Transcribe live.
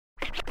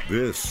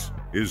This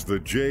is the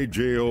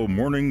JJO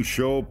Morning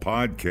Show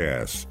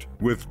podcast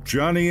with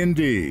Johnny and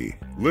D.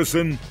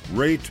 Listen,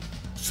 rate,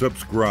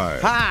 subscribe.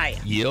 Hi.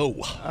 Yo.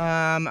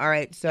 All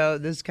right, so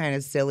this is kind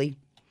of silly.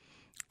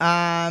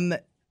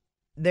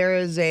 There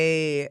is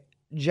a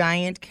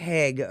giant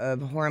keg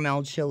of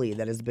Hormel chili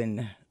that has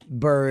been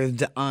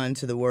birthed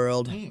onto the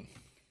world.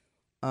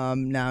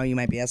 Now you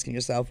might be asking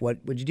yourself, what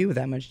would you do with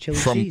that much chili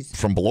cheese?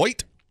 From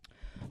Beloit?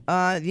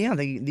 Yeah,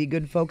 the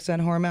good folks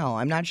on Hormel.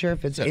 I'm not sure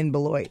if it's in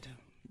Beloit.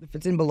 If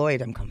it's in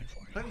Beloit, I'm coming for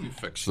it. How do you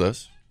fix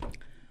this?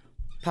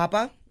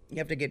 Papa, you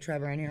have to get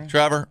Trevor in here.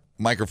 Trevor,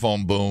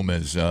 microphone boom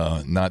is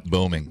not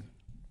booming.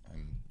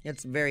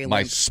 It's very My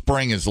limp.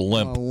 spring is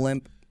limp.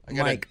 Limp. I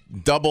got Mike, a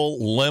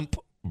double limp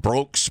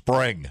broke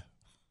spring.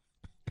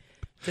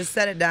 just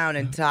set it down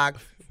and talk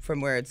from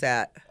where it's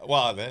at.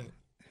 Well, then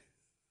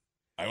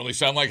I only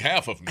sound like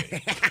half of me.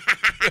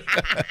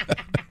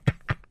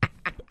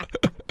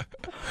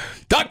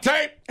 Duct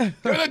tape!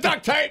 Give me the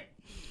duct tape!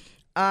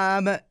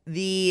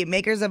 The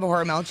makers of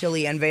Hormel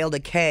chili unveiled a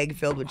keg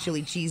filled with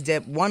chili cheese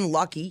dip. One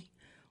lucky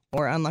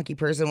or unlucky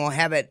person will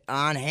have it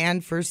on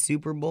hand for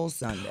Super Bowl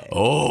Sunday.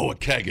 Oh, a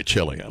keg of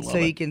chili. I love So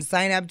it. you can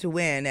sign up to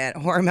win at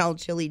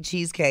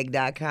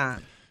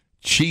HormelChiliCheesecake.com.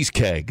 Cheese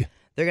keg.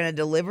 They're going to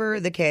deliver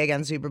the keg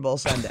on Super Bowl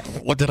Sunday.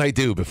 What did I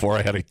do before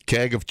I had a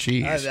keg of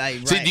cheese?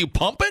 Right. See, do you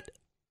pump it?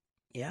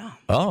 Yeah.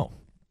 Oh.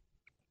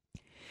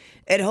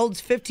 It holds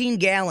 15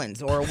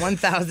 gallons or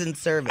 1,000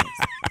 servings.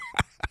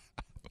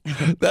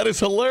 That is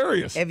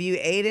hilarious. If you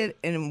ate it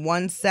in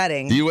one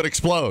setting, You would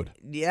explode.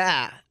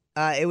 yeah,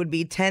 it would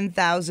be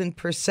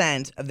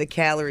 10,000% of the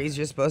calories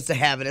you're supposed to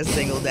have in a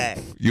single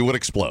day. You would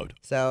explode.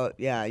 So,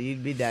 yeah,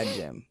 you'd be dead,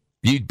 Jim.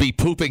 You'd be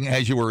pooping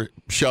as you were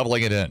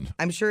shoveling it in.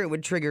 I'm sure it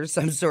would trigger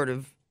some sort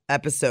of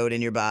episode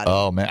in your body.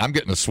 Oh, man. I'm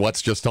getting the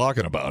sweats just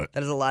talking about it.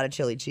 That is a lot of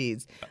chili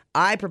cheese.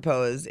 I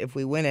propose if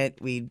we win it,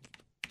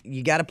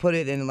 you got to put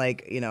it in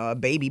a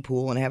baby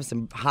pool and have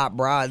some hot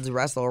broads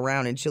wrestle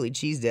around in chili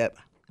cheese dip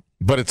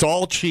But it's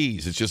all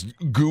cheese. It's just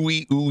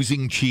gooey,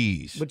 oozing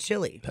cheese. with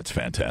chili. That's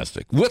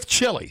fantastic. With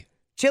chili.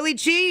 Chili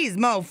cheese,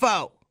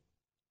 mofo.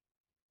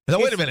 Now,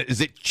 wait a minute.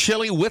 Is it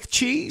chili with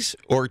cheese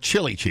or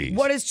chili cheese?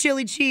 What is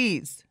chili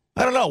cheese?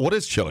 I don't know. What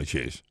is chili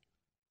cheese?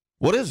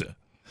 What is it?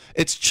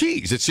 It's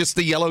cheese. It's just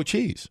the yellow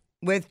cheese.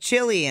 With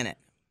chili in it.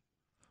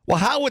 Well,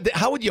 how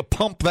would you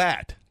pump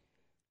that?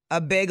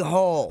 A big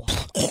hole.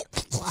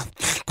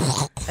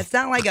 It's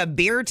not like a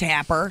beer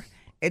tapper.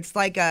 It's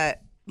like a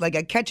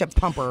ketchup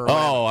pumper. Or whatever.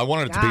 Oh, I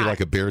wanted it to be God. like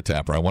a beer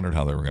tapper. I wondered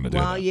how they were going to do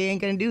Well, that. you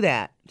ain't going to do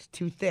that. It's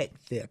too thick.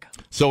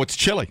 So it's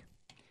chili.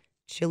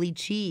 Chili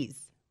cheese.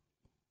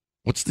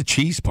 What's the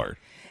cheese part?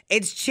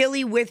 It's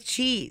chili with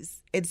cheese.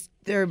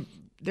 They're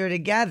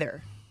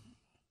together.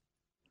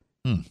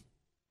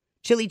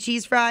 Chili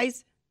cheese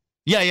fries?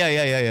 Yeah.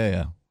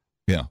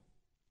 Yeah.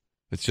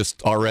 It's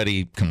just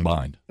already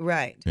combined.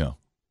 Right. Yeah.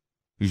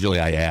 Usually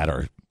I add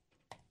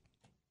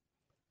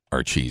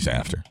our cheese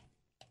after.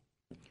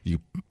 You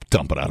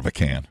dump it out of a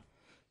can.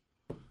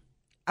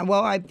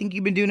 Well, I think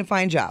you've been doing a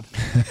fine job.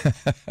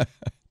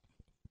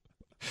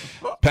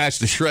 Pass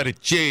the shredded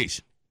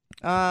cheese.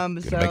 Gonna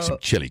make some So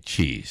chili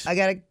cheese. I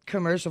got a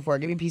commercial for it.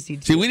 Give me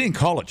PC2. See, we didn't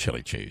call it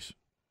chili cheese.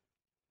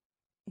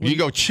 You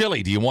go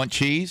chili. Do you want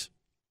cheese?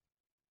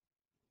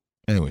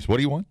 Anyways, what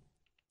do you want?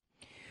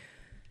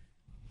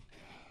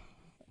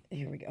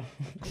 Here we go.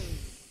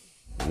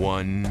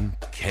 One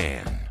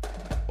can.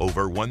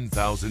 Over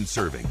 1,000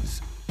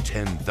 servings.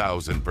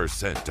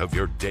 10,000% of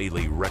your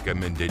daily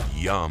recommended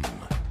yum.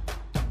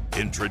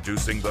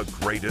 Introducing the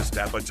greatest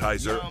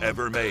appetizer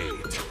ever made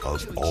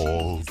of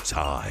all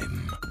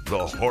time.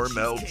 The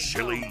Hormel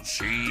Chili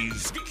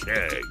Cheese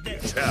Keg.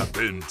 Tap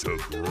into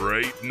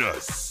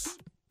greatness.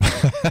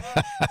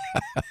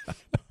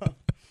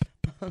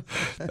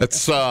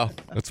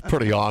 That's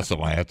pretty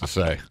awesome, I have to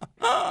say.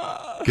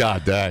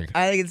 God dang.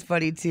 I think it's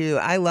funny too.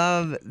 I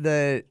love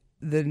the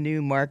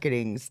new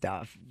marketing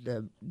stuff.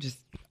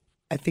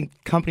 I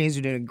think companies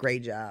are doing a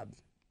great job.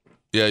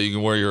 Yeah, you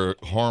can wear your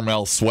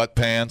Hormel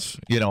sweatpants,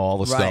 all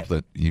the Right. stuff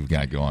that you've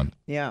got going.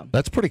 Yeah.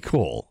 That's pretty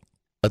cool.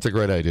 That's a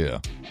great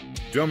idea.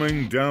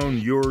 Dumbing down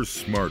your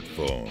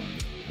smartphone.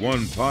 One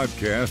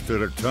podcast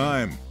at a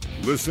time.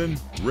 Listen,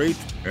 rate,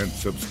 and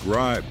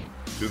subscribe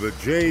to the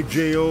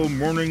JJO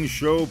Morning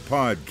Show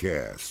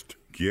podcast.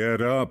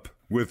 Get up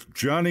with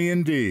Johnny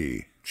and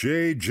D.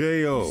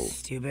 JJO.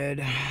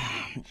 Stupid.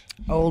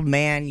 Old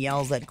man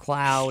yells at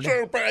cloud.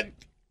 Stupid.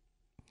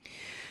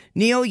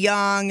 Neil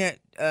Young did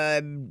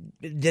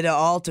an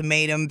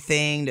ultimatum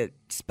thing to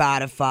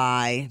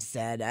Spotify.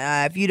 Said,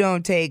 if you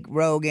don't take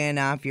Rogan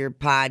off your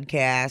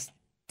podcast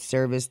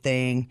service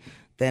thing,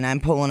 then I'm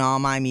pulling all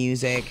my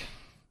music.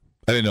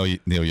 I didn't know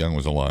Neil Young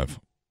was alive.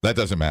 That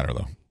doesn't matter,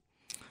 though.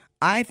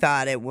 I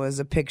thought it was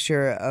a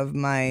picture of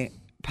my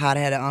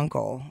pothead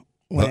uncle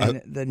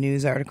when the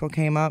news article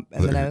came up.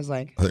 And then I was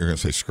like, I think you're going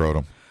to say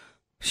scrotum.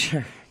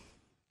 sure.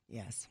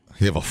 Yes.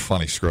 You have a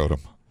funny scrotum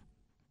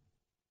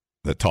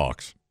that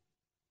talks.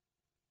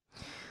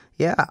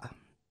 Yeah.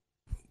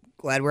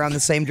 Glad we're on the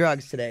same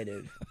drugs today,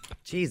 dude.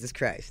 Jesus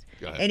Christ.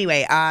 Go ahead.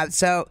 Anyway,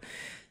 so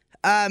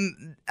I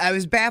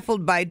was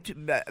baffled by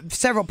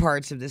several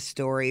parts of this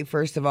story.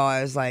 First of all,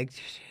 I was like,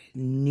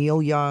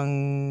 Neil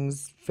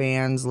Young's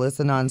fans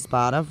listen on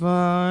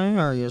Spotify?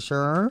 Are you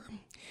sure?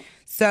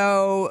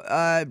 So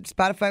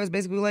Spotify was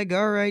basically like,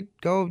 all right,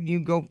 go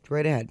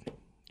right ahead.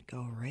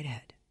 Go right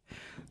ahead.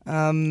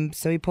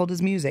 So he pulled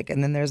his music,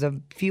 and then there's a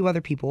few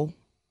other people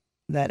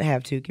that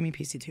have to. Give me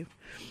PC2.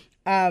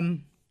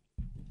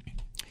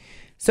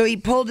 So he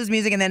pulled his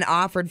music and then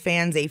offered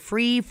fans a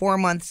free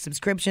 4-month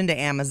subscription to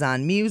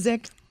Amazon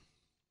Music.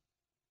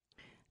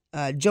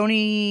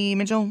 Joni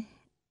Mitchell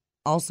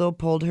also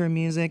pulled her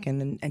music,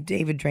 and then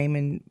David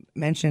Draymond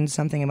mentioned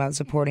something about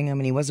supporting him,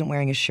 and he wasn't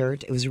wearing a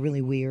shirt. It was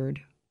really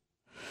weird.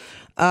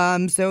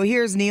 So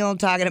here's Neil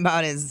talking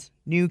about his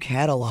new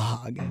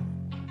catalog.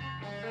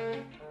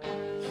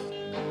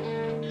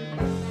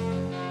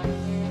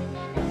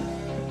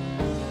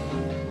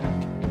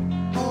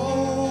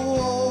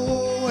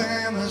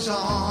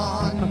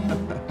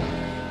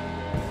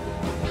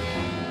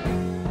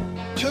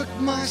 Took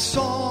my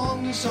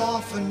songs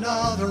off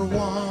another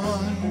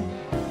one.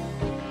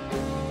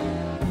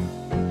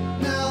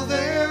 Now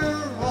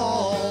they're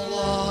all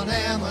on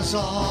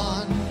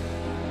Amazon.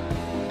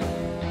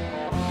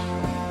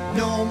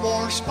 No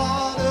more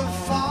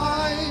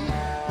Spotify.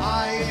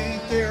 I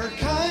ain't their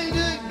kind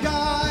of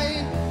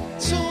guy.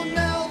 So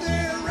now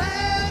they're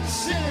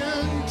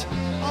absent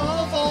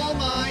of all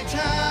my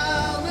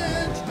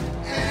talent.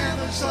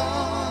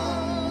 Amazon.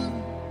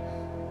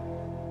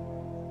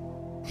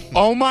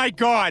 Oh my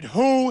God,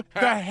 who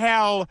the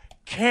hell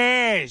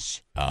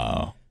cares?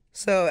 Oh.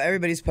 So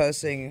everybody's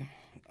posting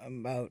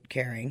about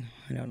caring.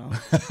 I don't know.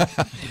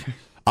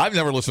 I've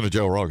never listened to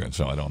Joe Rogan,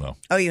 so I don't know.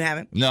 Oh, you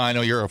haven't? No, I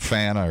know you're a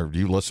fan, or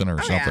you listen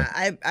or something.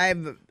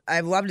 Yeah,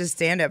 I've loved his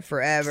stand-up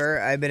forever.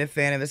 I've been a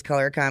fan of his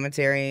color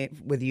commentary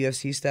with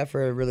UFC stuff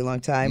for a really long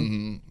time.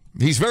 Mm-hmm.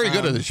 He's very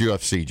good at his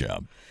UFC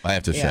job, I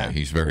have to say.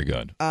 He's very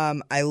good.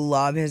 I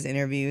love his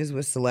interviews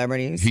with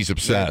celebrities. He's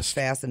obsessed.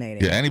 They're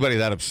fascinating. Yeah, anybody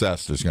that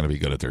obsessed is going to be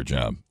good at their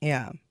job.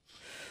 Yeah.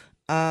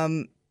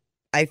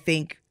 I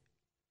think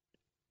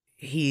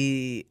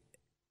his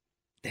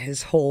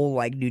whole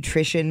like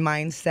nutrition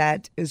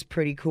mindset is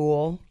pretty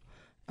cool.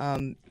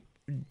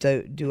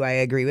 Do I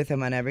agree with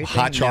him on everything?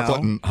 Hot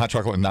chocolate No. and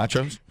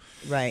nachos?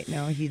 Right.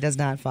 No, he does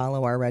not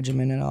follow our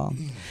regimen at all.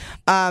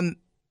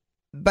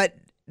 But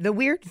the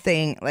weird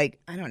thing, like,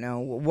 I don't know,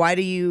 why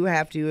do you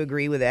have to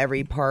agree with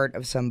every part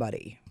of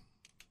somebody?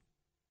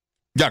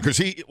 Yeah,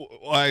 because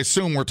I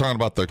assume we're talking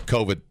about the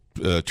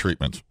COVID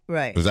treatments.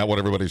 Right. Is that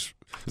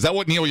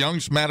what Neil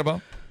Young's mad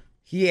about?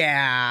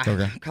 Yeah.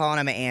 Okay. Calling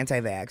him an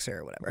anti-vaxxer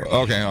or whatever.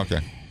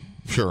 Okay.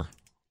 Sure.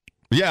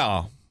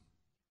 Yeah.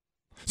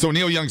 So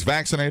Neil Young's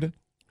vaccinated?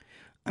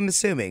 I'm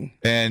assuming.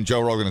 And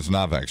Joe Rogan is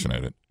not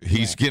vaccinated.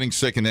 He's getting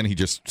sick and then he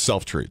just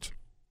self-treats.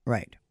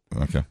 Right.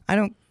 Okay. I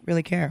don't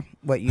really care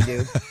what you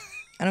do.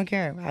 I don't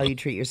care how you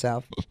treat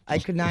yourself. I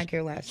could not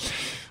care less.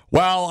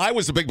 Well, I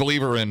was a big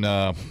believer in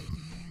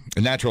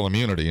natural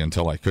immunity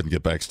until I couldn't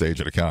get backstage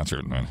at a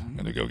concert and I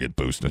had to go get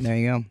boosted. There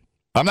you go.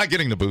 I'm not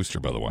getting the booster,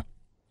 by the way.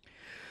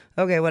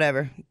 Okay,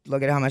 whatever.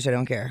 Look at how much I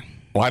don't care.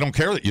 Well, I don't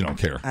care that you don't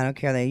care. I don't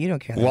care that you don't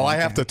care. That Well, I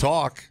don't have care. to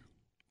talk.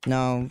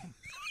 No.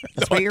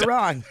 That's where you're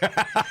wrong.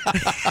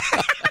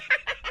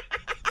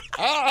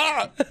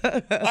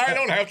 I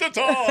don't have to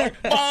talk.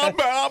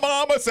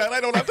 Mama said I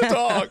don't have to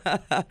talk.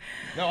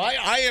 No,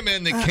 I am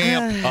in the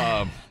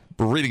camp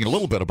reading a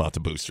little bit about the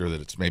booster, that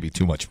it's maybe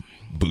too much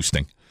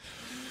boosting.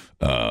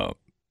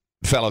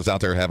 Fellows out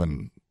there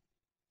having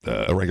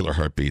irregular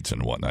heartbeats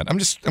and whatnot. I'm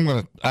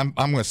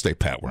gonna stay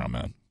pat where I'm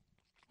at.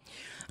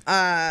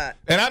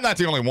 And I'm not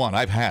the only one.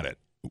 I've had it,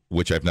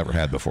 which I've never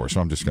had before,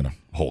 so I'm just gonna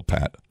hold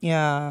pat.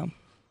 Yeah.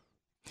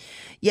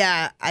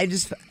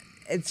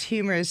 It's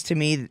humorous to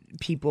me,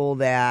 people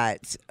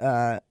that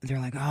they're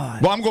like, oh.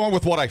 Well, I'm going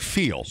with what I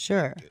feel.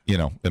 Sure.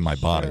 In my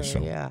body.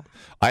 Sure, So yeah.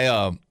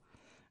 I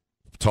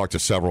talked to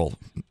several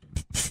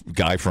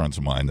guy friends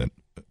of mine that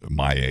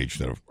my age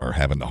that are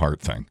having the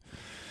heart thing.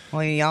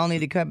 Well, y'all need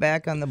to cut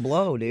back on the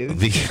blow, dude.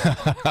 And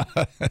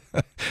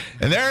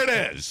there it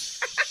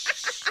is.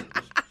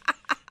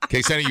 In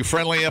case any of you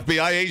friendly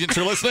FBI agents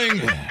are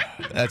listening,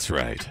 that's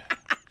right.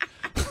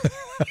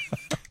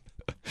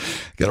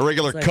 Got a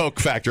regular Coke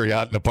factory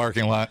out in the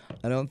parking lot.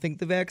 I don't think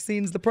the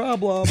vaccine's the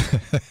problem.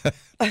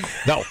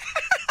 No.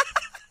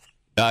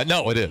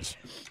 No, it is.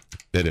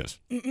 It is.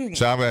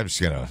 So I'm just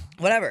going to...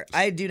 Whatever.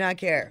 I do not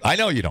care. I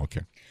know you don't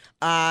care.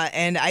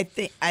 And I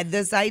think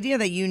this idea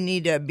that you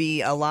need to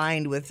be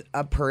aligned with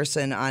a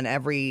person on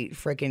every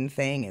freaking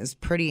thing is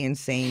pretty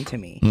insane to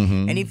me.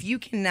 Mm-hmm. And if you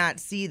cannot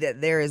see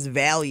that there is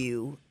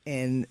value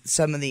in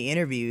some of the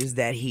interviews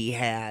that he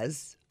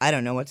has, I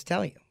don't know what to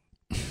tell you.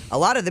 A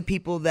lot of the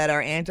people that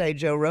are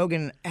anti-Joe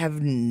Rogan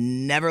have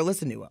never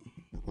listened to him.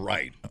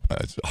 Right.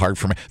 It's hard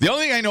for me. The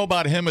only thing I know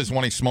about him is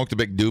when he smoked a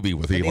big doobie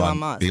with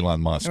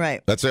Elon Musk.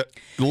 Right. That's it.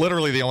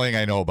 Literally the only thing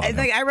I know about him.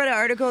 I read an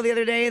article the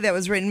other day that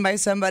was written by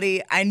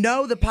somebody. I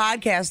know the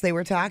podcast they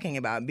were talking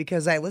about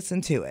because I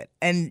listened to it.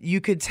 And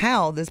you could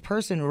tell this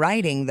person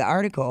writing the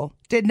article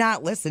did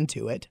not listen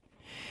to it.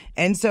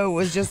 And so it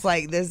was just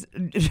like this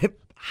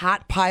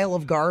hot pile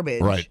of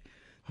garbage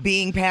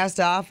being passed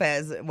off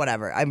as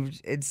whatever.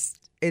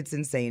 It's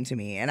insane to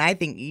me. And I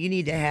think you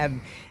need to have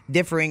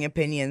differing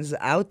opinions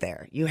out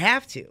there. You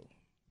have to.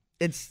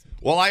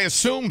 Well, I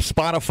assume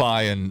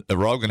Spotify and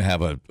Rogan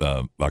have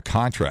a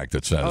contract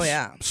that says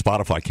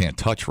Spotify can't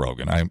touch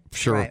Rogan. I'm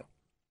sure. Right.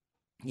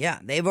 Yeah,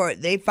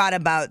 they fought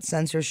about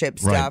censorship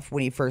stuff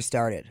when he first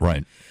started.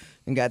 Right.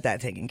 And got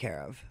that taken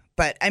care of.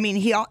 But I mean,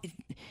 he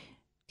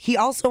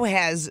also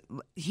is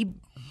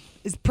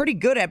pretty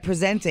good at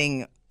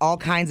presenting all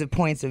kinds of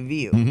points of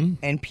view,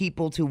 and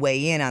people to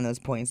weigh in on those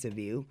points of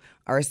view.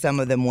 Are some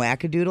of them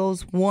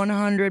wackadoodles?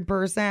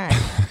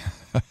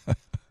 100%.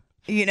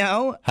 You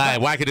know? Hi,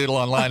 wackadoodle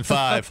on line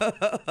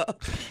 5.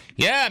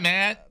 Yeah,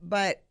 man.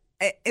 But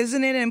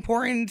isn't it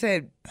important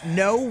to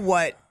know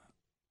what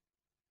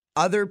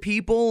other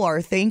people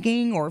are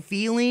thinking or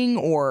feeling,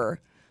 or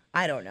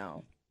I don't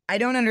know. I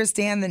don't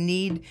understand the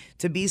need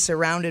to be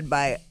surrounded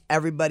by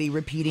everybody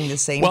repeating the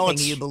same thing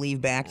you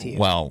believe back to you.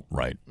 Well,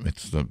 right.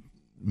 It's the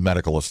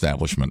medical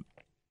establishment.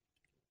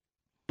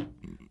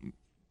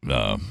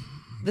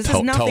 This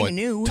is nothing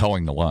new.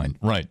 Towing the line.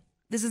 Right.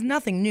 This is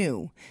nothing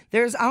new.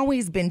 There's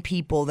always been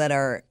people that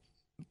are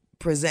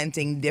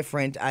presenting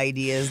different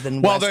ideas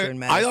than Western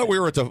medicine. I thought we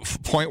were at the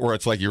point where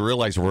it's like you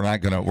realize we're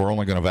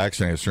only going to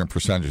vaccinate a certain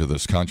percentage of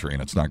this country,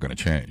 and it's not going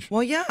to change.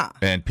 Well, yeah.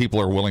 And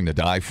people are willing to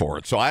die for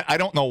it. So I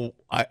don't know.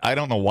 I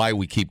don't know why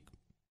we keep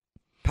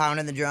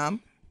pounding the drum.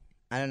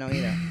 I don't know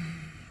either.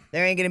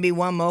 There ain't going to be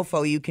one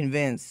mofo you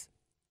convince.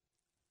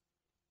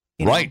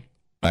 Right.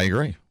 I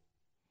agree.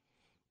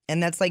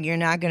 And that's like you're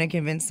not going to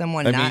convince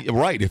someone not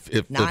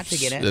to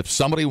get it. If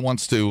somebody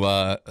wants to,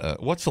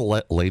 what's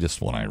the latest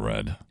one I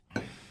read?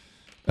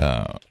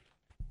 I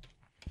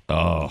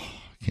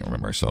can't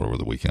remember. I saw it over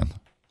the weekend.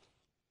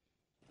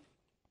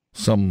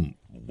 Some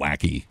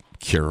wacky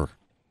cure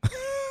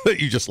that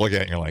you just look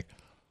at and you're like,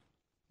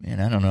 man,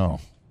 I don't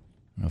know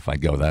if I'd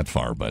go that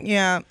far, but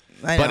yeah,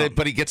 I know.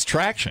 But it gets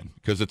traction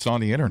because it's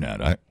on the internet.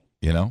 I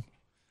don't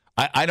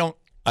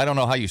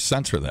know how you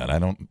censor that. I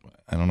don't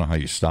know how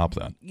you stop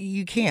that.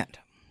 You can't.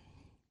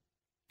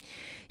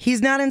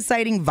 He's not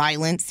inciting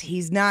violence.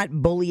 He's not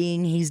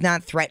bullying. He's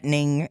not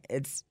threatening.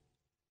 It's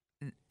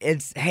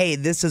hey,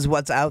 this is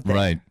what's out there.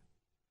 Right.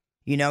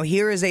 You know,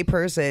 here is a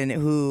person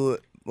who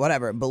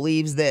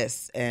believes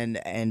this and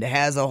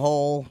has a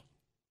whole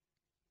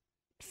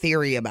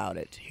theory about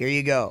it. Here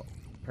you go,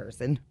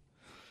 person.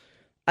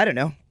 I don't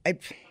know.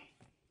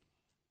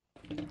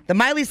 The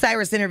Miley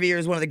Cyrus interview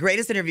is one of the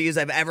greatest interviews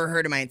I've ever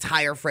heard in my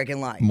entire freaking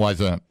life. Why is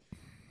that?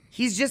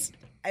 He's just,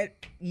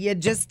 you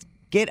just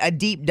get a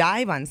deep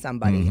dive on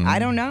somebody. Mm-hmm. I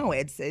don't know.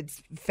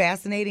 It's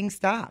fascinating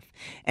stuff.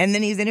 And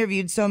then he's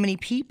interviewed so many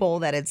people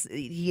that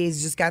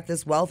he's just got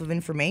this wealth of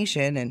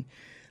information. And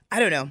I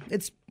don't know.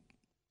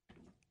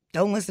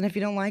 Don't listen if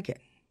you don't like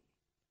it.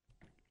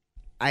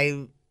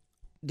 I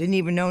didn't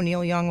even know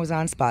Neil Young was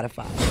on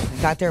Spotify. I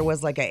thought there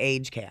was like an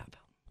age cap.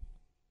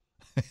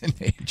 An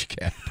age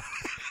cap.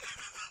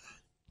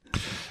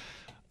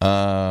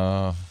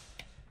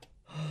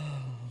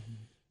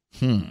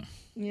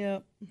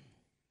 Yep.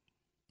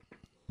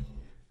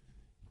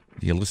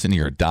 Do you listen to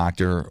your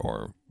doctor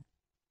or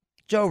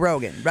Joe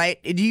Rogan,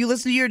 right? Do you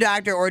listen to your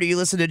doctor or do you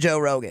listen to Joe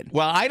Rogan?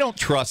 Well, I don't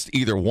trust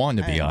either one,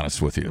 to be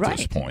honest with you, at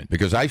this point,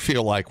 because I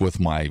feel like with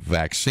my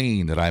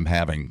vaccine that I'm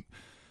having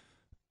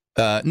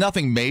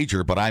nothing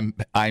major, but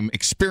I'm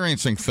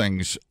experiencing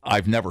things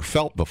I've never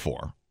felt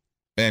before,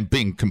 and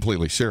being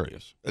completely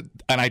serious.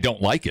 And I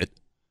don't like it.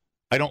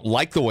 I don't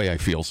like the way I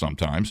feel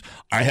sometimes.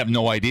 I have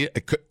no idea.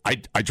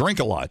 I drink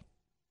a lot.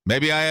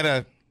 Maybe I had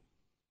a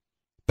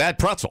bad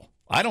pretzel.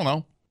 I don't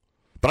know.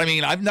 But I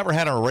mean, I've never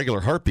had a regular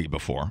heartbeat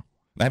before.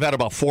 I've had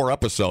about 4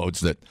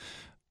 episodes that,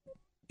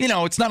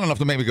 it's not enough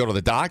to maybe go to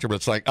the doctor, but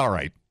it's like, all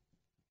right,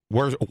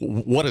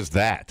 what is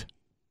that?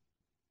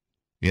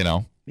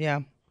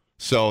 Yeah.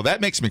 So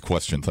that makes me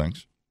question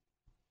things.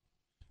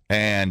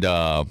 And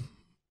that's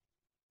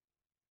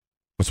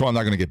why I'm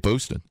not going to get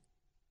boosted.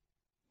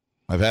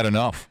 I've had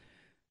enough.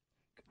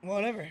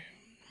 Whatever.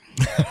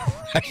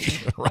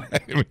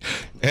 Right.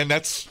 And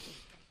that's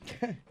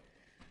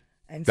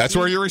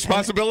where your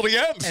responsibility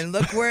ends. And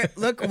look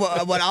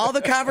what all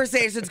the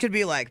conversations could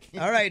be like.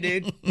 All right,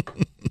 dude.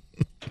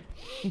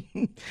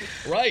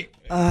 Right.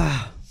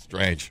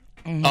 Strange.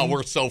 Mm-hmm. Oh,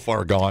 we're so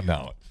far gone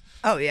now.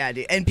 Oh, yeah,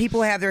 dude. And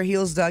people have their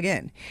heels dug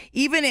in.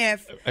 Even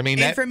if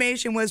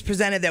information was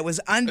presented that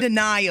was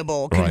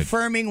undeniable,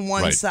 confirming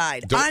one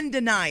side.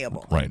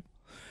 Undeniable. Right.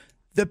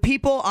 The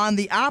people on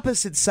the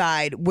opposite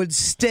side would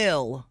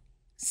still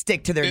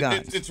stick to their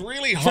guns. It's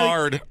really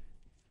hard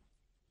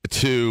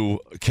to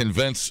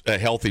convince a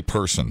healthy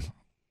person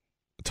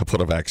to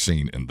put a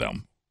vaccine in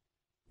them.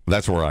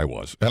 That's where I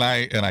was, and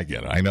I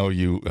get it. I know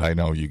you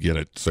get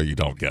it, so you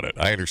don't get it.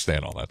 I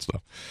understand all that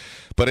stuff,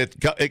 but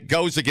it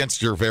goes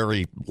against your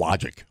very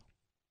logic,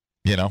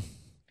 you know.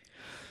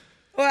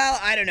 Well,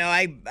 I don't know.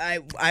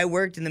 I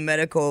worked in the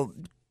medical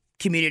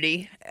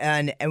community,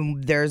 and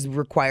there's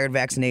required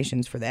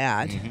vaccinations for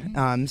that.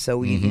 So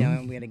we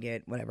we had to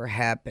get whatever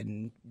Hep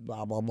and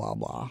blah blah blah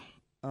blah.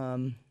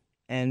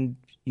 And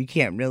you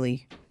can't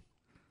really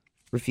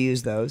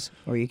refuse those,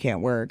 or you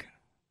can't work.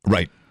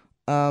 Right.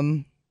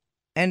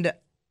 And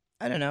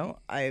I don't know.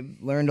 I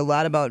learned a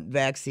lot about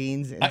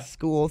vaccines in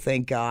school.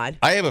 Thank God.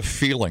 I have a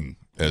feeling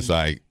as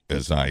I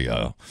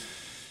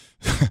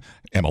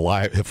am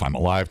alive. If I'm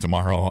alive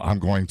tomorrow, I'm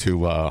going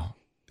to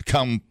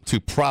come to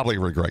probably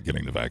regret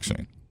getting the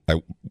vaccine.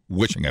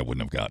 Wishing I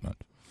wouldn't have gotten it,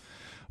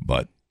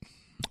 but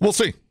we'll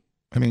see.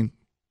 I mean,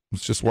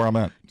 it's just where I'm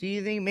at. Do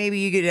you think maybe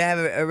you could have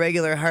a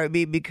regular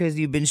heartbeat because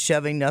you've been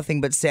shoving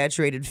nothing but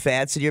saturated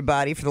fats in your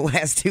body for the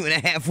last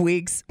 2.5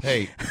 weeks?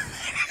 Hey.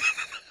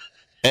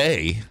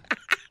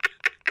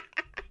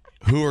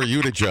 Who are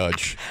you to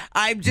judge?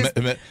 I'm just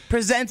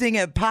presenting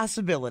a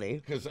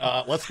possibility. Because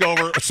let's go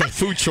over some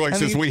food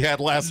choices we had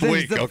last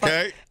week,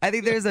 okay? I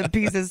think there's a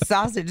piece of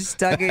sausage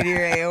stuck in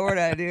your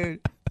aorta, dude.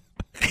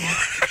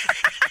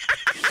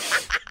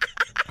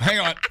 Hang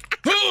on.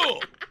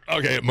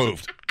 Okay, it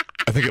moved.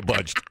 I think it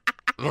budged.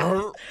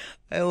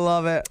 I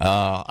love it.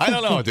 I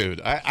don't know,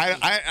 dude.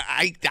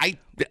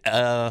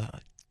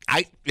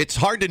 It's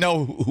hard to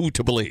know who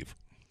to believe.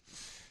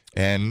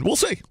 And we'll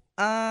see.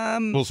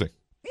 We'll see.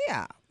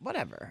 Yeah,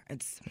 whatever.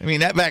 I mean,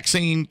 that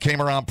vaccine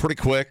came around pretty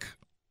quick,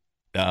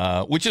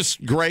 which is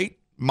great.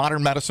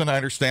 Modern medicine, I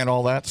understand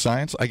all that.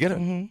 Science, I get it.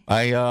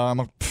 I'm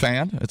a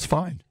fan. It's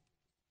fine.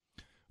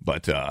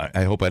 But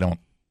I hope I don't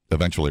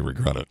eventually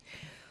regret it.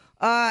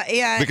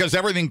 Yeah. Because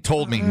everything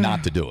told me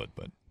not to do it,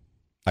 but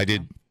I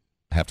did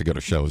have to go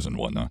to shows and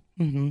whatnot.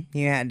 You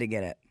had to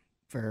get it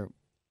for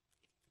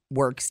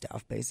work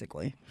stuff,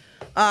 basically.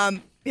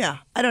 Yeah,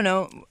 I don't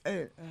know.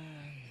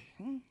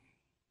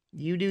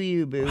 You do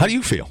you, boo. How do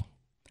you feel?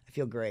 I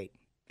feel great.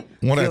 I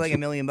feel like $1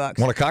 million. Want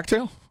a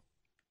cocktail?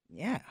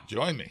 Yeah.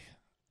 Join me.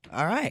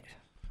 All right.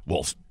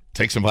 Well,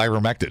 take some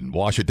ivermectin and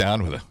wash it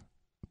down with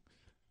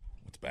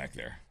what's back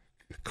there?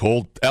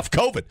 Cold F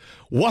COVID.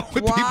 What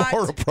would be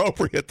more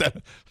appropriate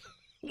than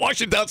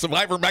washing down some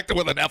ivermectin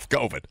with an F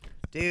COVID?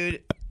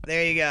 Dude,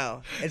 there you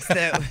go. It's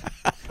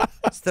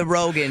the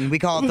Rogan. We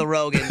call it the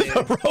Rogan, dude.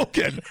 The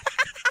Rogan.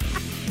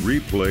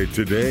 Replay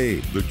today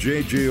the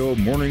JJO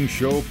Morning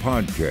Show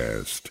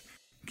podcast.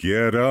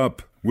 Get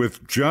up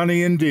with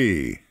Johnny and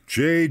D.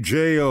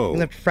 JJO.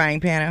 The frying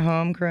pan at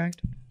home,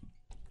 correct?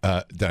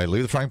 Did I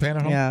leave the frying pan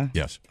at home? Yeah.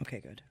 Yes.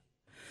 Okay, good.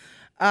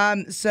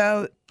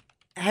 So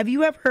have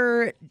you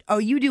ever? Oh,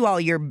 you do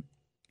all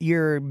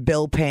your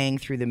bill paying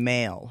through the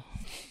mail.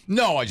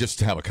 No, I just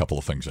have a couple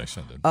of things I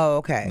send in. Oh,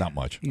 okay. Not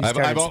much. You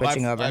started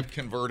switching over. I've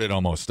converted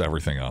almost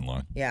everything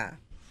online. Yeah.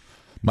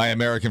 My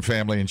American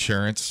Family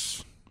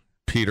Insurance,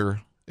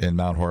 Peter in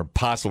Mount Horeb,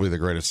 possibly the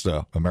greatest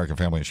American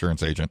Family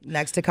Insurance agent.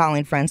 Next to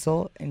Colleen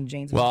Frenzel in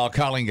Janesville. Well,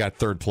 Colleen got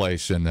third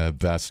place in the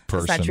best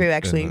person. That's not true,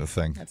 actually. In the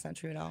thing. That's not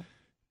true at all.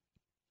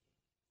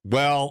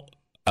 Well,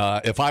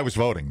 if I was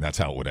voting, that's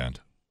how it would end.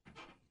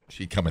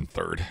 She'd come in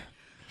third.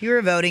 If you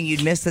were voting,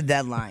 you'd miss the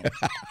deadline.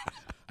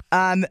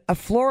 A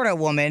Florida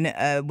woman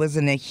was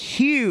in a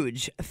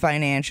huge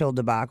financial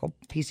debacle,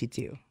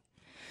 PC2.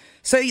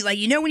 So,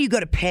 when you go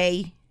to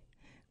pay,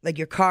 like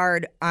your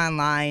card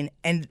online,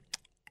 and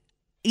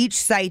each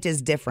site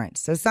is different.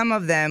 So some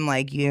of them,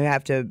 you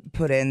have to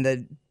put in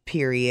the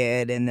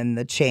period and then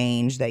the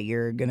change that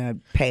you're going to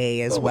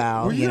pay as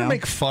well. Were you going to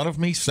make fun of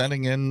me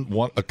sending in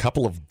a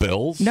couple of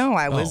bills? No,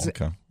 I was.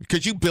 Okay.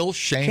 Because you bill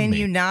shame me. Can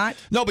you not?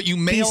 No, but you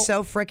mail. Be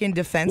so freaking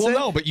defensive?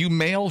 Well, no, but you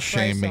mail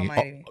shame me.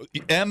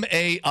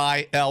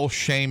 MAIL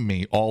shame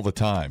me all the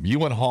time.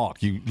 You and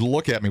Hawk, you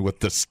look at me with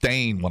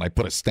disdain when I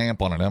put a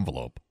stamp on an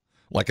envelope.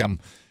 Like I'm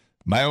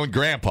my own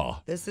grandpa.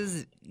 This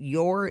is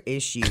your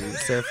issue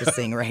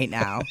surfacing right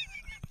now.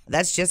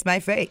 That's just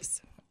my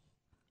face.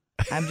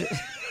 I'm just...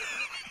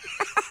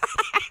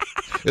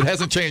 It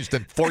hasn't changed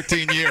in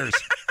 14 years.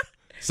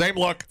 Same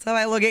look. That's how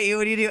I look at you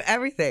when you do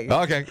everything.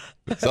 Okay.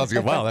 Sounds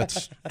good. Wow,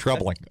 that's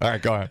troubling. All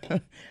right, go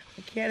ahead.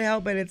 I can't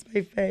help it. It's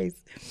my face.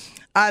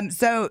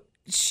 So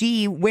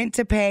she went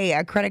to pay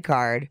a credit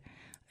card.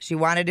 She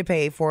wanted to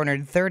pay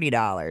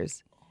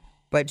 $430,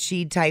 but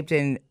she typed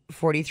in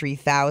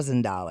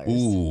 $43,000.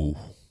 Ooh.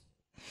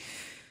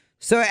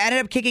 So it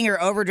ended up kicking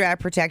her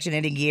overdraft protection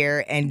into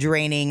gear and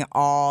draining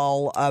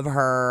all of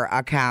her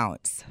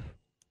accounts.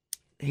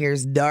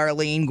 Here's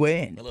Darlene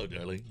Gwynn. Hello,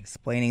 Darlene.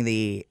 Explaining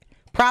the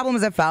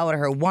problems that followed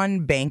her one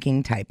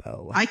banking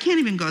typo. I can't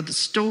even go to the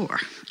store.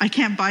 I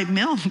can't buy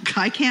milk.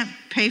 I can't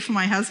pay for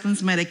my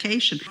husband's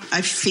medication.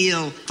 I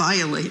feel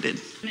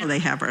violated. They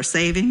have our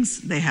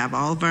savings. They have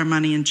all of our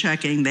money in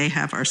checking. They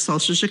have our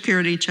Social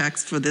Security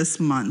checks for this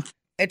month.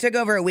 It took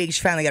over a week.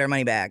 She finally got her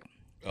money back.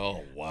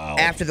 Oh, wow.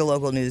 After the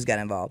local news got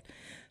involved.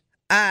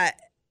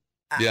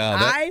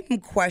 I'm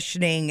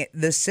questioning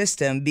the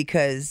system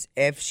because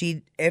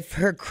if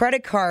her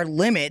credit card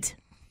limit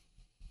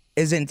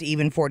isn't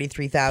even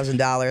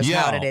 $43,000,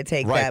 how did it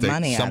take that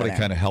money out of somebody there?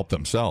 kind of helped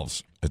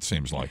themselves, it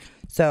seems like.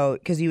 So,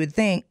 because you would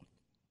think.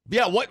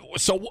 Yeah, what?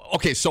 So,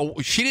 okay, so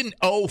she didn't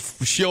owe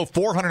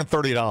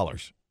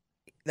 $430.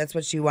 That's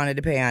what she wanted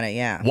to pay on it,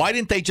 yeah. Why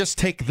didn't they just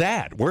take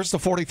that? Where's the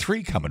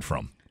 43 coming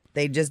from?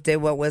 They just did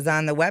what was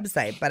on the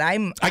website, but I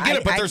get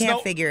it, but I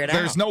can't figure it out.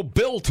 There's no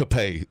bill to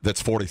pay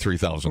that's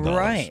 $43,000.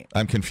 Right.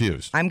 I'm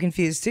confused. I'm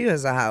confused too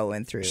as to how it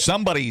went through.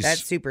 That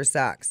super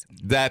sucks.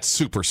 That's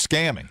super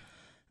scammy.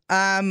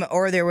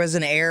 Or there was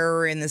an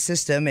error in the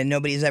system and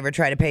nobody's ever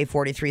tried to pay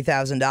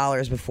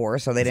 $43,000 before,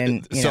 so they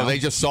didn't. So they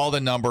just saw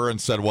the number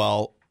and said,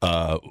 "Well."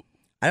 I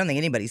don't think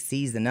anybody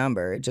sees the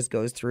number. It just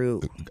goes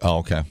through. Oh,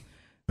 okay.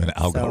 An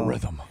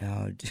algorithm.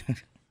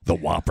 The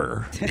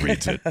Whopper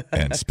reads it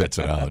and spits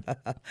it out.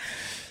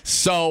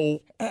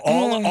 So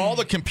all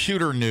the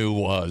computer knew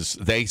was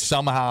they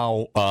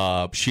somehow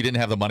she didn't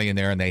have the money in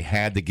there and they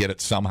had to get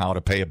it somehow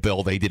to pay a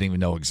bill they didn't even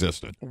know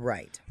existed.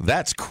 Right.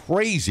 That's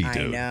crazy, dude.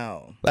 I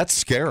know. That's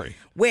scary.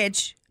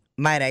 Which,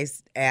 might I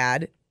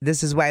add,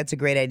 this is why it's a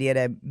great idea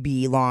to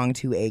belong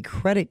to a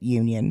credit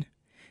union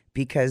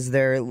because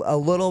they're a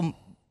little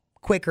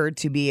quicker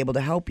to be able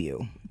to help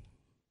you.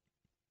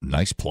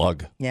 Nice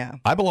plug. Yeah.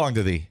 I belong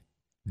to the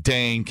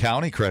Dane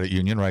County Credit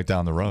Union right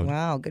down the road.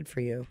 Wow, good for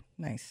you.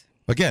 Nice.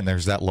 Again,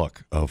 there's that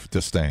look of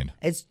disdain.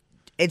 It's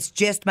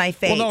just my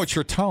face. Well, no, it's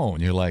your tone.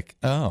 You're like,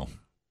 oh.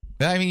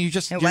 I mean, you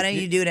just... And why don't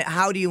you do it?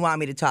 How do you want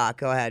me to talk?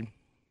 Go ahead.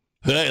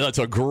 Hey, that's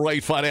a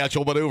great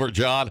financial maneuver,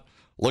 John.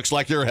 Looks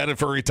like you're headed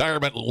for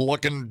retirement.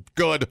 Looking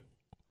good.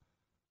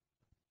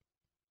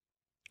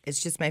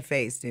 It's just my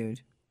face,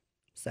 dude.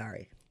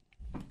 Sorry.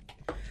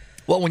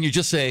 Well, when you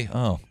just say,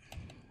 oh,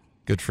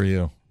 good for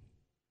you.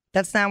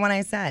 That's not what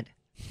I said.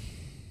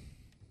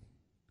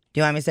 Do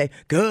you want me to say,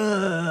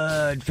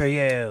 good for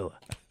you?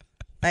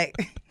 Like,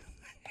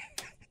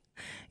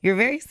 you're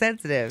very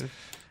sensitive.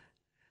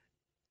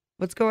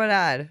 What's going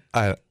on?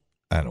 I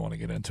don't want to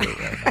get into it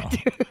right now.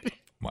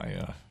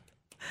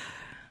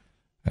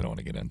 I don't want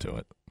to get into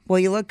it. Well,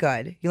 you look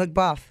good. You look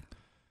buff.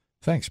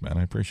 Thanks, man.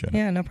 I appreciate it.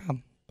 Yeah, no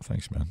problem.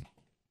 Thanks, man.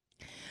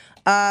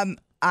 I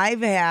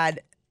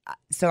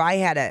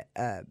had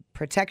a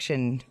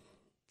protection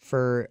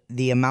for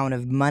the amount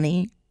of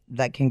money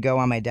that can go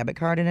on my debit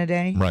card in a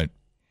day. Right.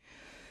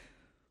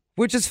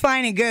 Which is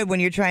fine and good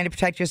when you're trying to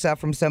protect yourself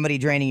from somebody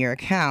draining your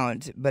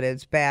account, but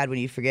it's bad when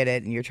you forget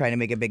it and you're trying to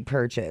make a big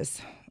purchase.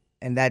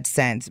 And that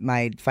sent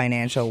my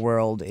financial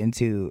world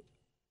into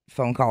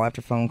phone call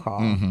after phone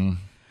call. Mm-hmm.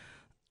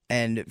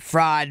 And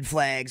fraud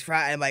flags.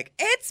 I'm like,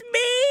 it's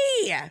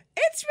me!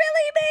 It's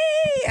really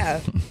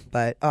me!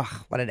 But,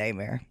 what a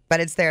nightmare. But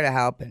it's there to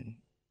help, and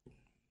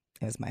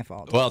it was my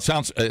fault. Well,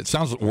 it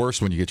sounds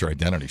worse when you get your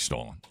identity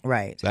stolen.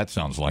 Right. That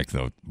sounds like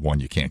the one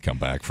you can't come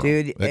back from.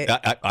 Dude,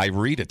 I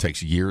read it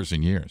takes years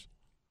and years.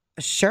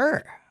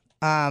 Sure.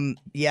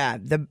 Yeah,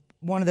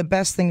 one of the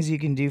best things you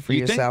can do for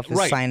yourself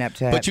is sign up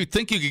to But you'd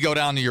think you could go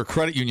down to your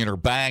credit union or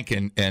bank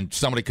and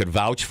somebody could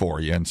vouch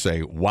for you and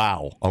say,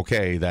 wow,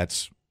 okay,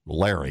 that's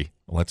Larry.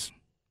 Let's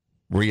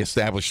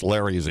reestablish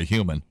Larry as a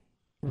human.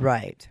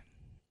 Right.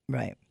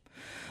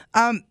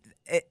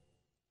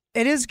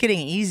 It is getting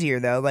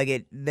easier though.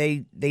 Like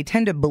they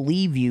tend to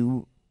believe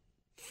you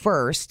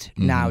first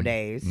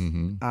nowadays.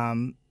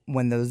 Mm-hmm.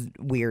 When those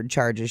weird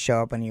charges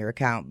show up on your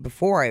account.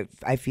 Before,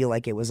 I feel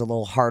like it was a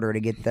little harder to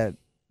get the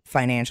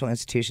financial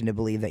institution to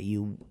believe that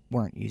you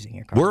weren't using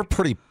your card.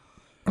 We're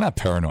not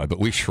paranoid, but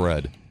we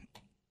shred.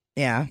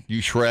 Yeah.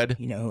 You shred?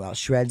 You know who else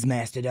shreds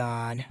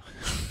Mastodon?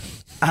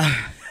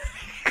 I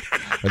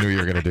knew you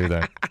were going to do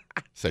that.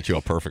 Set you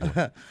up perfectly.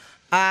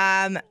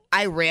 I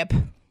rip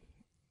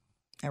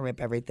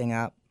everything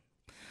up.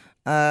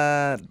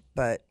 And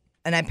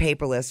I'm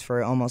paperless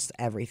for almost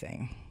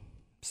everything.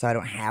 So I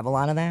don't have a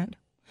lot of that,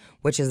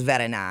 which is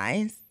very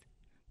nice.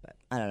 But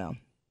I don't know.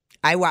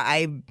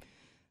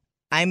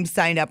 I'm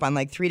signed up on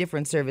like 3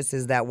 different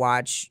services that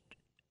watch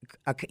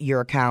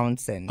your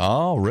accounts and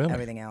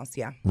everything else.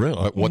 Yeah.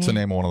 Really? What's the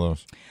name of one of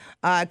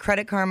those?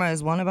 Credit Karma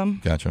is one of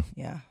them. Gotcha.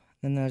 Yeah.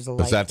 Then there's a.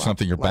 Is that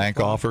something your bank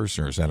offers,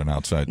 or is that an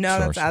outside No,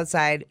 source? that's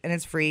outside, and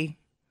it's free.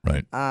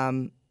 Right.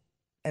 And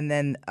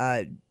then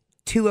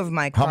 2 of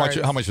my cards.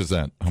 How much is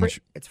that?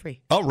 It's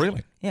free. Oh,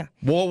 really? Yeah.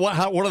 Well,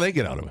 what do they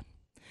get out of it?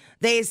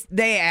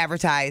 They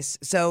advertise.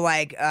 So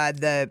like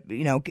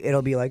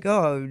it'll be like,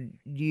 oh,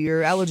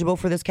 you're eligible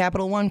for this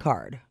Capital One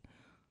card,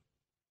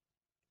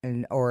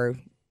 or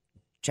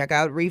check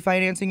out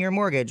refinancing your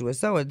mortgage with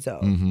so and so.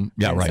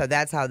 Yeah, and right. So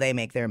that's how they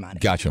make their money.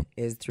 Gotcha.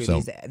 Is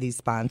through these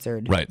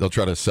sponsored. Right. They'll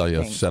try to sell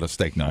you things. a set of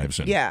steak knives.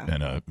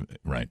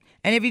 Right.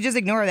 And if you just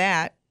ignore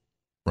that.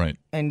 Right.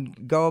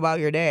 And go about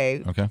your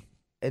day. Okay.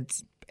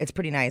 It's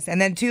pretty nice. And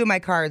then 2 of my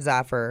cards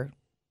offer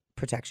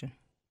protection.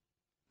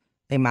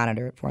 They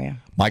monitor it for you.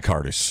 My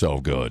card is so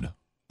good.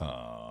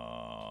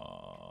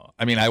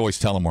 I mean, I always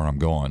tell them where I'm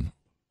going.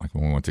 Like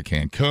when we went to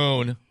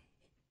Cancun,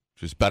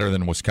 which is better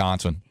than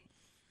Wisconsin.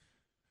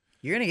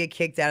 You're going to get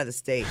kicked out of the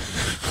state.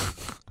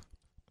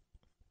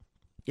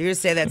 You're going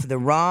to say that to the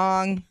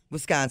wrong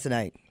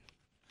Wisconsinite.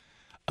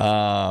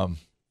 But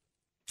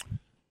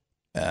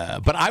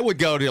I would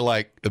go to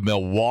like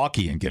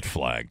Milwaukee and get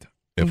flagged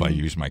if I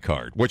use my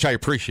card, which I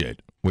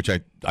appreciate, which I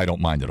don't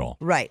mind at all.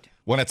 Right.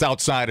 When it's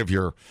outside of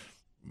your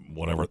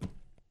whatever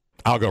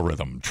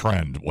algorithm,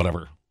 trend,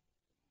 whatever.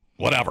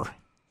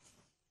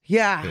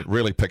 Yeah. It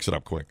really picks it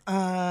up quick.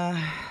 And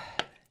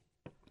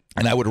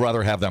I would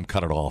rather have them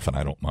cut it off, and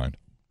I don't mind.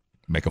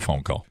 Make a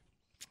phone call.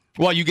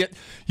 Well, you get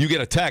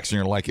a text, and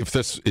you're like, if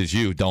this is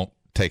you, don't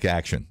take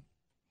action.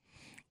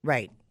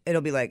 Right.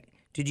 It'll be like,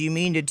 did you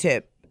mean to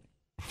tip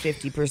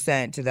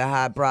 50% to the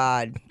hot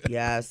broad?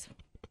 Yes.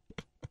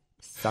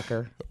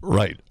 Sucker.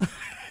 Right.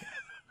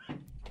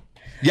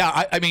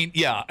 Yeah, I mean,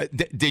 yeah.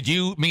 Did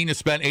you mean to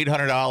spend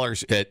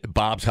 $800 at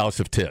Bob's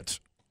House of Tits?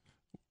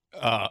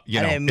 I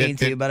didn't mean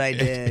to, but I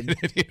did. In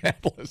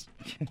Indianapolis.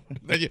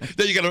 then you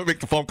got to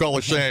make the phone call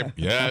of shame.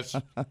 Yes.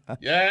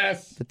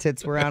 Yes. The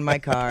tits were on my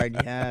card.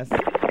 Yes.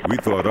 We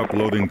thought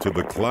uploading to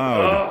the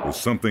cloud was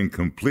something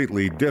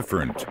completely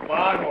different.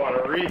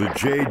 The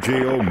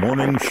JJO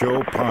Morning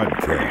Show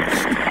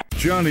Podcast.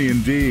 Johnny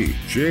and D,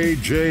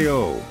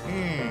 JJO.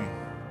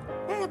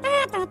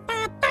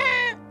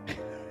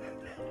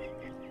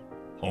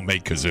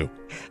 Homemade kazoo.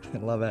 I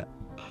love it.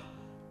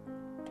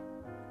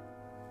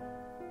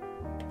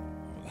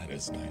 That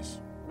is nice.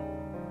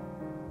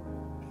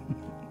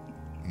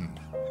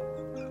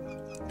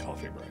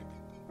 Coffee break.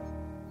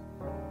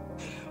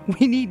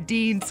 We need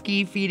Dean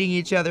ski feeding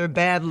each other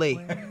badly.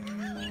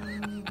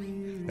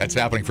 That's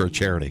happening for a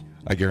charity.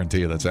 I guarantee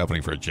you that's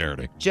happening for a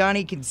charity.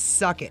 Johnny can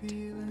suck it.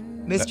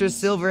 Mr.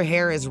 Silver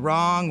Hair is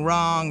wrong.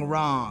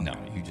 No,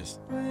 you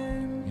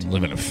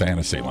live in a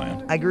fantasy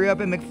land. I grew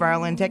up in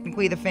McFarland.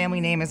 Technically, the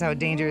family name is how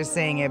Danger is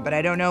saying it, but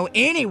I don't know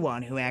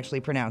anyone who actually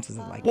pronounces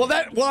it like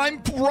that. Well,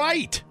 I'm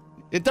right.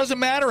 It doesn't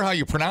matter how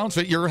you pronounce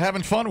it. You're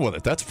having fun with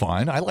it. That's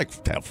fine. I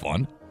like to have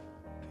fun.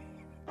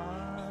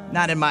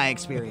 Not in my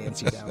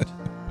experience, you don't.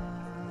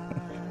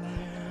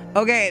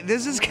 Okay,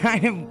 this is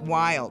kind of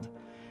wild.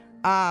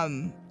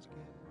 A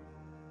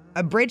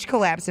bridge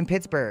collapsed in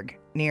Pittsburgh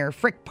near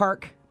Frick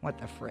Park. What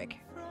the frick?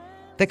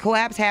 The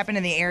collapse happened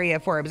in the area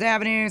of Forbes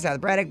Avenue,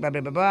 South Braddock, blah,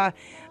 blah, blah, blah.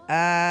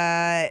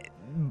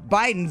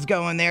 Biden's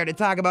going there to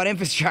talk about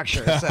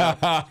infrastructure. So,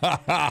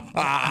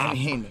 I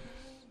mean,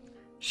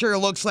 sure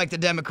looks like the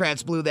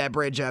Democrats blew that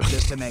bridge up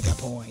just to make a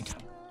point.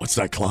 What's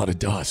that cloud of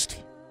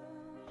dust?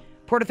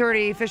 Port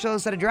Authority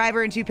officials said a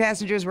driver and 2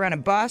 passengers were on a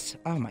bus.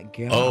 Oh, my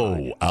God.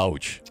 Oh,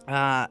 ouch.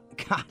 God.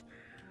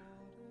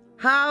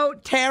 How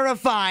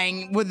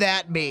terrifying would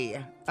that be?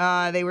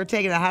 They were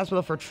taken to the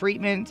hospital for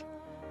treatment.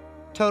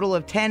 Total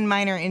of 10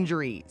 minor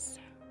injuries.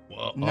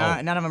 Well,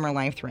 None of them are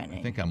life-threatening.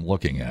 I think I'm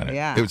looking at it.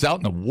 Yeah. It was out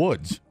in the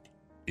woods.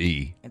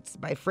 It's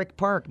by Frick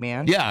Park,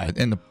 man. Yeah,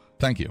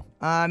 thank you.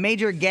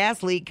 Major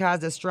gas leak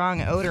caused a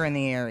strong odor in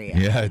the area.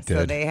 Yeah, it did.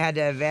 So they had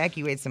to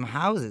evacuate some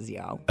houses,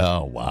 yo.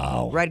 Oh,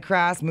 wow. Red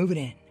Cross moving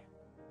in.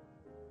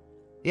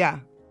 Yeah,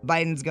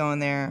 Biden's going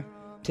there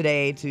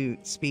today to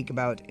speak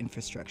about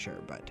infrastructure,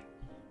 but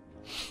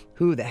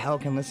who the hell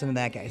can listen to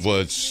that guy?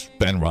 Was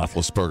Ben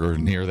Roethlisberger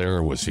near there,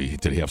 or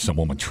did he have some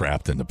woman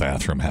trapped in the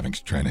bathroom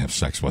trying to have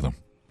sex with him?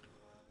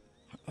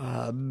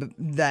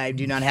 I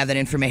do not have that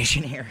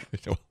information here.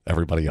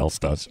 Everybody else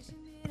does.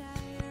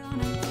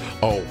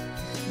 Oh.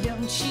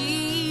 Don't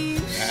you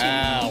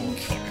Ow.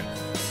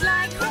 it's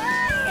like rain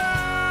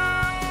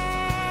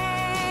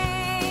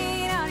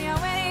on your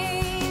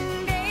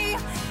wedding day.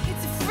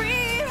 It's a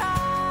free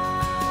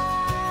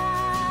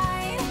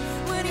ride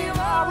when you're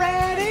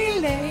already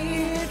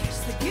late.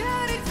 It's the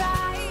good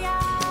advice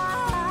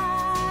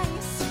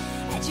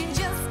that you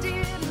just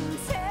didn't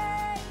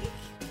take.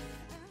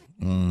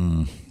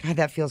 God,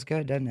 that feels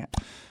good, doesn't it?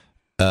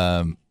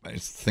 I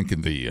was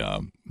thinking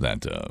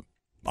that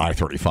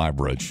I-35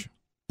 bridge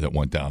that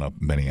went down up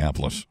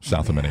Minneapolis,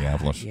 south of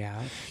Minneapolis.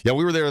 Yeah. Yeah,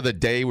 we were there the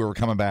day we were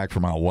coming back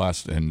from out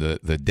west, and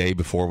the day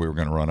before we were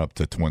going to run up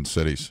to Twin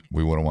Cities.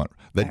 We would have went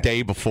the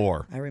day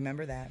before. I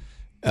remember that.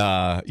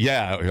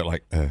 Yeah, you're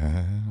like,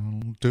 that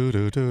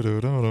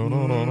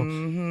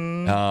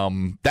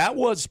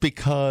was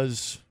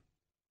because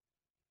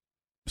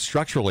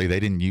structurally they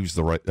didn't use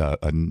the right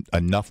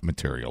enough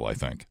material, I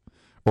think,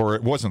 or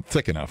it wasn't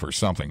thick enough or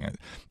something.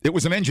 It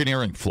was an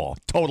engineering flaw,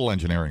 total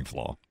engineering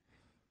flaw.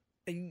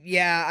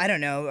 Yeah, I don't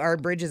know. Our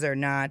bridges are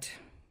not.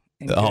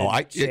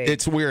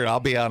 It's weird. I'll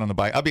be out on the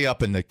bike. I'll be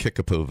up in the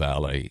Kickapoo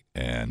Valley,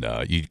 and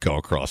you go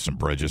across some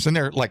bridges, and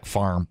they're like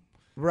farm,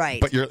 right?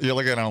 But you're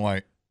looking at them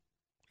like,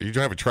 you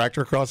drive a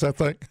tractor across that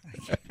thing.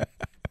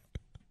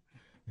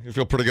 You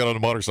feel pretty good on a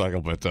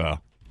motorcycle, but I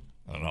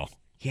don't know.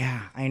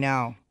 Yeah, I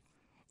know.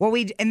 Well,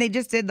 they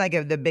just did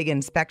like the big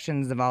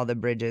inspections of all the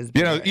bridges.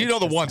 You know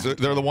the ones.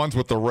 They're the ones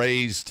with the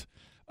raised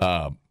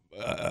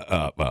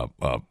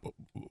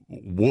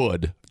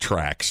wood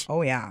tracks.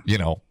 Oh yeah. You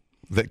know,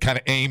 that kind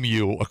of aim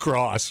you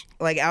across.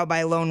 Like out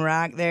by Lone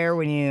Rock there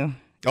when you.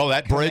 Oh,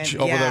 that bridge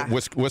over the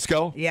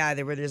Wisco? Yeah,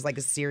 there's like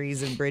a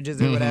series of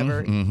bridges or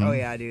whatever. Oh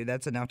yeah, dude,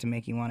 that's enough to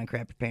make you want to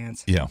crap your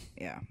pants. Yeah.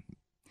 Yeah.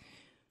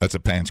 That's a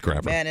pants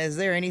grabber. Man, is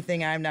there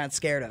anything I'm not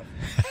scared of?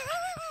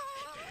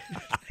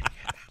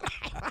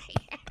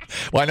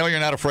 Well, I know you're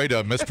not afraid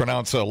to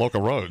mispronounce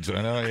local roads.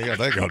 I know you got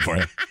that going for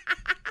you.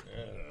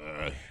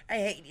 I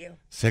hate you.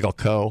 Sigel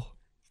Co.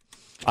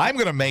 I'm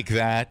going to make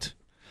that.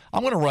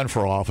 I'm going to run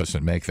for office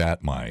and make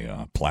that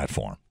my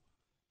platform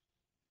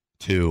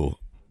to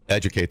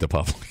educate the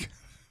public.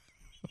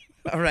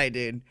 All right,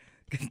 dude.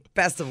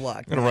 Best of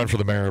luck. I'm going to run for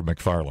the mayor of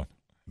McFarland.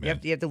 You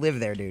have to live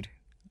there, dude.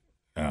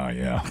 Oh,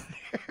 yeah.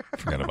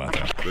 Forget about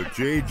that. The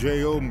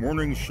JJO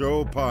Morning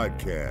Show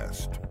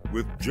podcast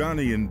with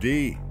Johnny and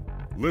D.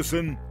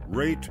 Listen,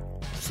 rate,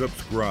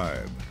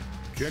 subscribe.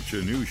 Catch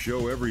a new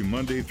show every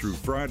Monday through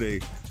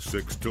Friday,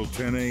 6 till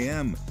 10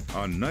 a.m.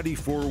 on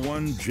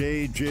 94.1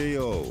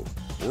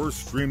 JJO or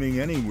streaming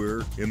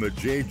anywhere in the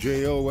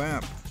JJO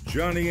app.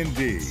 Johnny and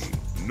D.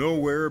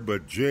 Nowhere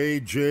but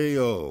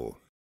JJO.